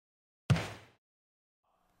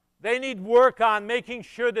They need work on making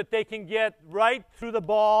sure that they can get right through the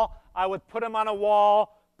ball. I would put them on a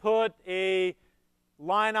wall, put a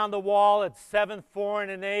line on the wall at 7, 4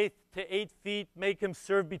 1/8 to 8 feet, make them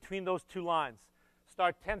serve between those two lines.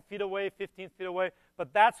 Start 10 feet away, 15 feet away.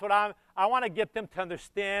 But that's what I want to get them to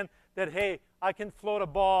understand that, hey, I can float a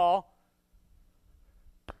ball.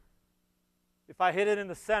 If I hit it in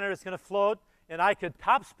the center, it's going to float. And I could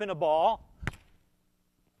topspin a ball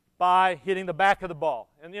by hitting the back of the ball.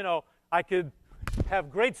 And, you know, I could have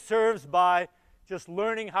great serves by just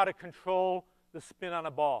learning how to control the spin on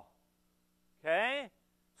a ball. Okay?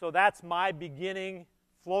 So that's my beginning.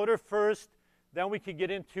 Floater first. Then we can get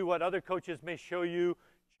into what other coaches may show you.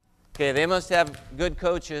 Okay, they must have good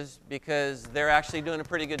coaches because they're actually doing a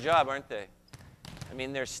pretty good job, aren't they? I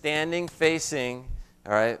mean, they're standing, facing,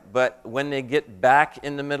 all right, but when they get back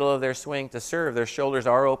in the middle of their swing to serve, their shoulders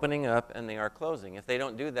are opening up and they are closing. If they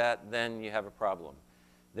don't do that, then you have a problem.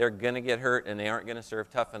 They're going to get hurt and they aren't going to serve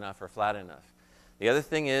tough enough or flat enough. The other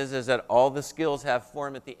thing is that all the skills have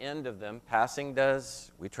form at the end of them. Passing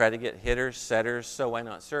does. We try to get hitters, setters, so why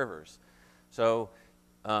not servers? So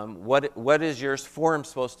what is your form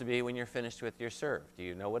supposed to be when you're finished with your serve? Do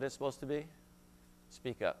you know what it's supposed to be?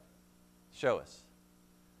 Speak up. Show us.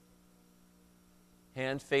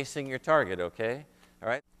 Hand facing your target, okay? All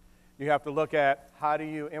right? You have to look at how do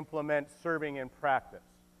you implement serving in practice.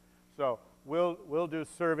 So we'll do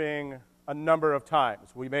serving a number of times.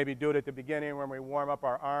 We maybe do it at the beginning when we warm up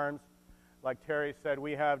our arms. Like Terry said,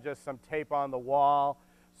 we have just some tape on the wall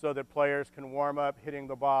so that players can warm up hitting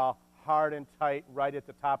the ball hard and tight right at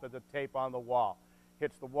the top of the tape on the wall.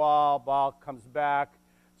 Hits the wall, ball comes back.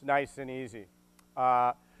 It's nice and easy.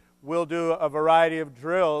 We'll do a variety of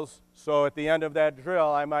drills. So at the end of that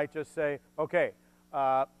drill, I might just say, okay,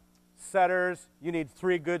 setters, you need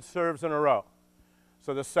 3 good serves in a row.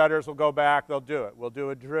 So the setters will go back, they'll do it. We'll do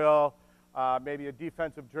a drill, maybe a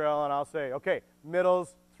defensive drill, and I'll say, okay,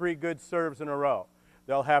 middles, 3 good serves in a row.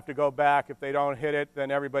 They'll have to go back. If they don't hit it, then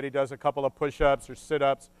everybody does a couple of push-ups or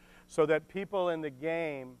sit-ups so that people in the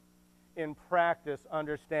game, in practice,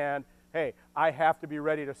 understand, hey, I have to be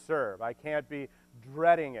ready to serve. I can't be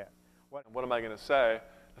dreading it. What am I going to say?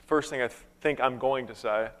 The first thing I think I'm going to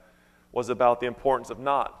say was about the importance of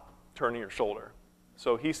not turning your shoulder.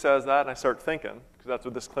 So he says that, and I start thinking, because that's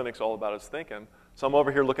what this clinic's all about, is thinking. So I'm over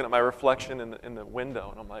here looking at my reflection in the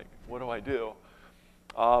window, and I'm like, what do I do?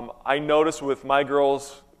 I notice with my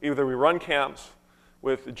girls, either we run camps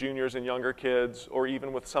with juniors and younger kids, or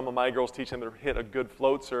even with some of my girls teaching them to hit a good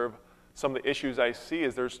float serve, some of the issues I see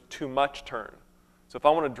is there's too much turn. So if I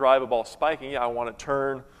want to drive a ball spiking, yeah, I want to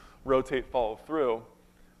turn, rotate, follow through.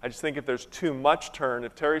 I just think if there's too much turn,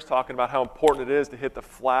 if Terry's talking about how important it is to hit the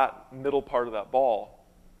flat middle part of that ball.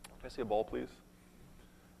 Can I see a ball, please?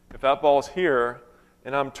 If that ball's here,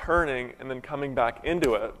 and I'm turning and then coming back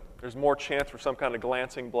into it, there's more chance for some kind of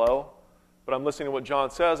glancing blow. But I'm listening to what John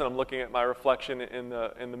says, and I'm looking at my reflection in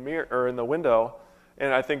the mirror or in the window,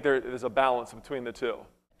 and I think there is a balance between the two.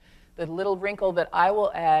 The little wrinkle that I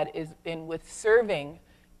will add is with serving,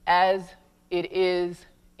 as it is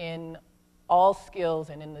in all skills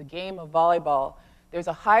and in the game of volleyball, there's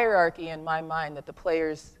a hierarchy in my mind that the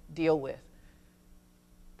players deal with.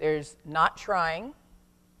 There's not trying,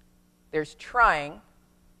 there's trying,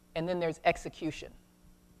 and then there's execution.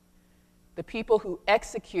 The people who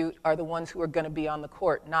execute are the ones who are going to be on the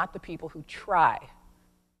court, not the people who try.